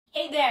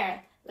Been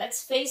there.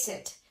 Let's face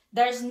it.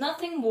 There's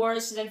nothing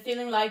worse than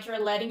feeling like you're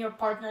letting your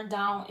partner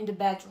down in the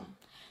bedroom.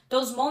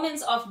 Those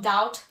moments of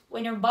doubt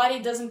when your body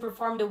doesn't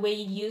perform the way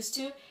it used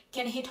to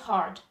can hit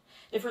hard.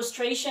 The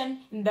frustration,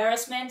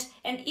 embarrassment,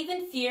 and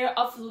even fear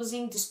of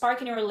losing the spark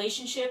in your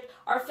relationship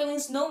are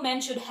feelings no man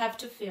should have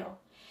to feel.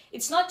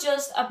 It's not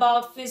just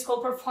about physical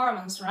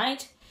performance,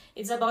 right?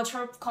 It's about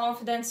your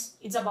confidence,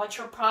 it's about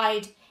your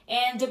pride,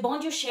 and the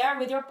bond you share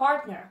with your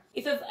partner.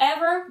 If you've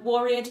ever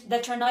worried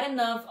that you're not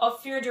enough or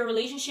feared your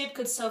relationship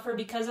could suffer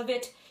because of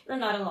it, you're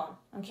not alone,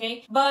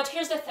 okay? But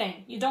here's the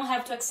thing, you don't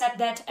have to accept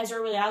that as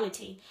your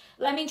reality.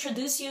 Let me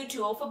introduce you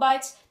to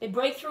Alphabites, the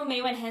breakthrough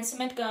male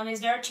enhancement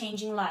gummies that are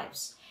changing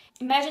lives.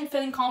 Imagine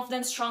feeling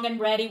confident, strong, and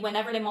ready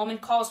whenever the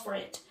moment calls for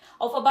it.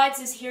 Alphabites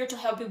is here to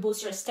help you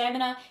boost your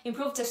stamina,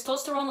 improve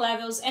testosterone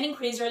levels, and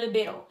increase your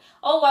libido,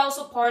 all while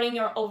supporting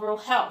your overall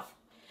health.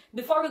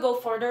 Before we go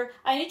further,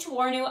 I need to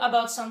warn you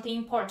about something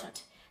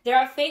important. There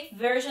are fake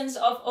versions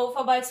of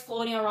Alphabites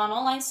floating around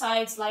online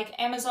sites like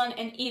Amazon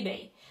and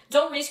eBay.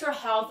 Don't risk your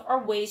health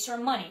or waste your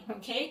money,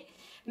 okay?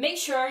 Make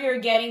sure you're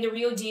getting the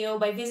real deal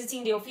by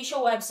visiting the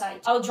official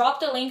website. I'll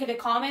drop the link in the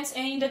comments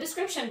and in the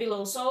description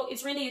below, so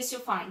it's really easy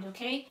to find,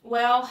 okay?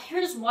 Well,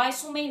 here's why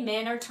so many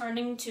men are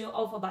turning to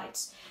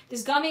Alphabites.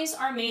 These gummies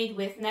are made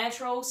with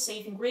natural,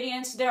 safe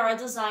ingredients that are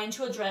designed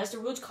to address the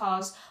root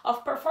cause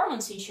of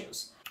performance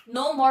issues.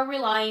 No more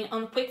relying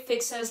on quick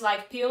fixes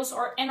like pills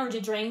or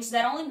energy drinks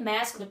that only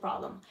mask the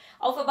problem.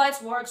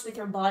 Alphabites works with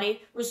your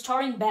body,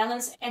 restoring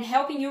balance and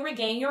helping you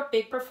regain your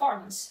peak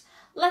performance.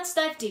 Let's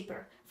dive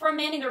deeper. For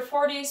men in their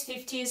 40s,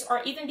 50s,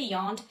 or even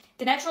beyond,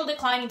 the natural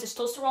decline in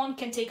testosterone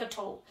can take a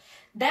toll.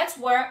 That's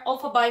where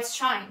Alphabites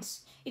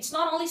shines. It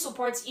not only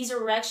supports easy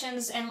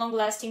erections and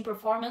long-lasting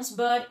performance,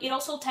 but it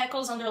also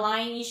tackles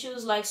underlying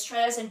issues like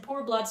stress and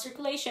poor blood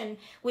circulation,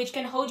 which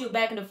can hold you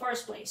back in the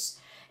first place.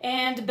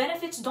 And the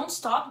benefits don't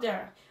stop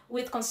there.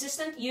 With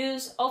consistent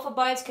use,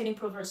 Alphabites can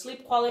improve your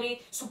sleep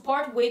quality,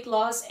 support weight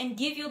loss, and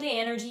give you the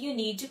energy you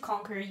need to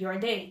conquer your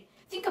day.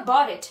 Think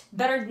about it.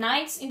 Better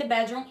nights in the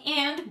bedroom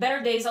and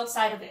better days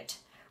outside of it.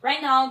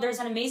 Right now, there's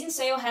an amazing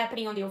sale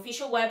happening on the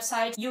official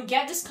website. You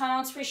get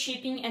discounts, free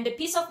shipping, and the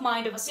peace of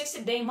mind of a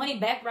 60-day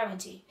money-back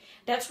guarantee.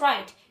 That's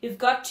right, you've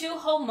got 2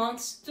 whole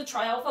months to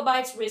try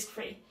Alphabites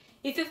risk-free.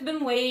 If you've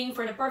been waiting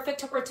for the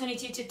perfect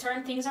opportunity to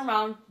turn things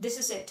around, this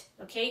is it,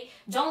 okay?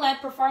 Don't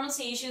let performance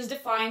issues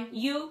define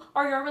you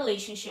or your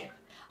relationship.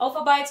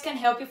 Alphabites can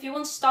help you feel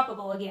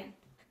unstoppable again.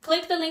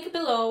 Click the link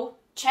below,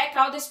 check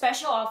out the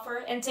special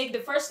offer, and take the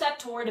first step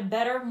toward a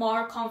better,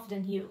 more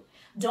confident you.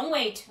 Don't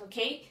wait,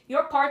 okay?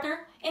 Your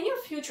partner and your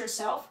future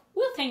self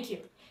will thank you.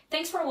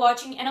 Thanks for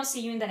watching, and I'll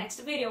see you in the next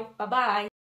video. Bye-bye!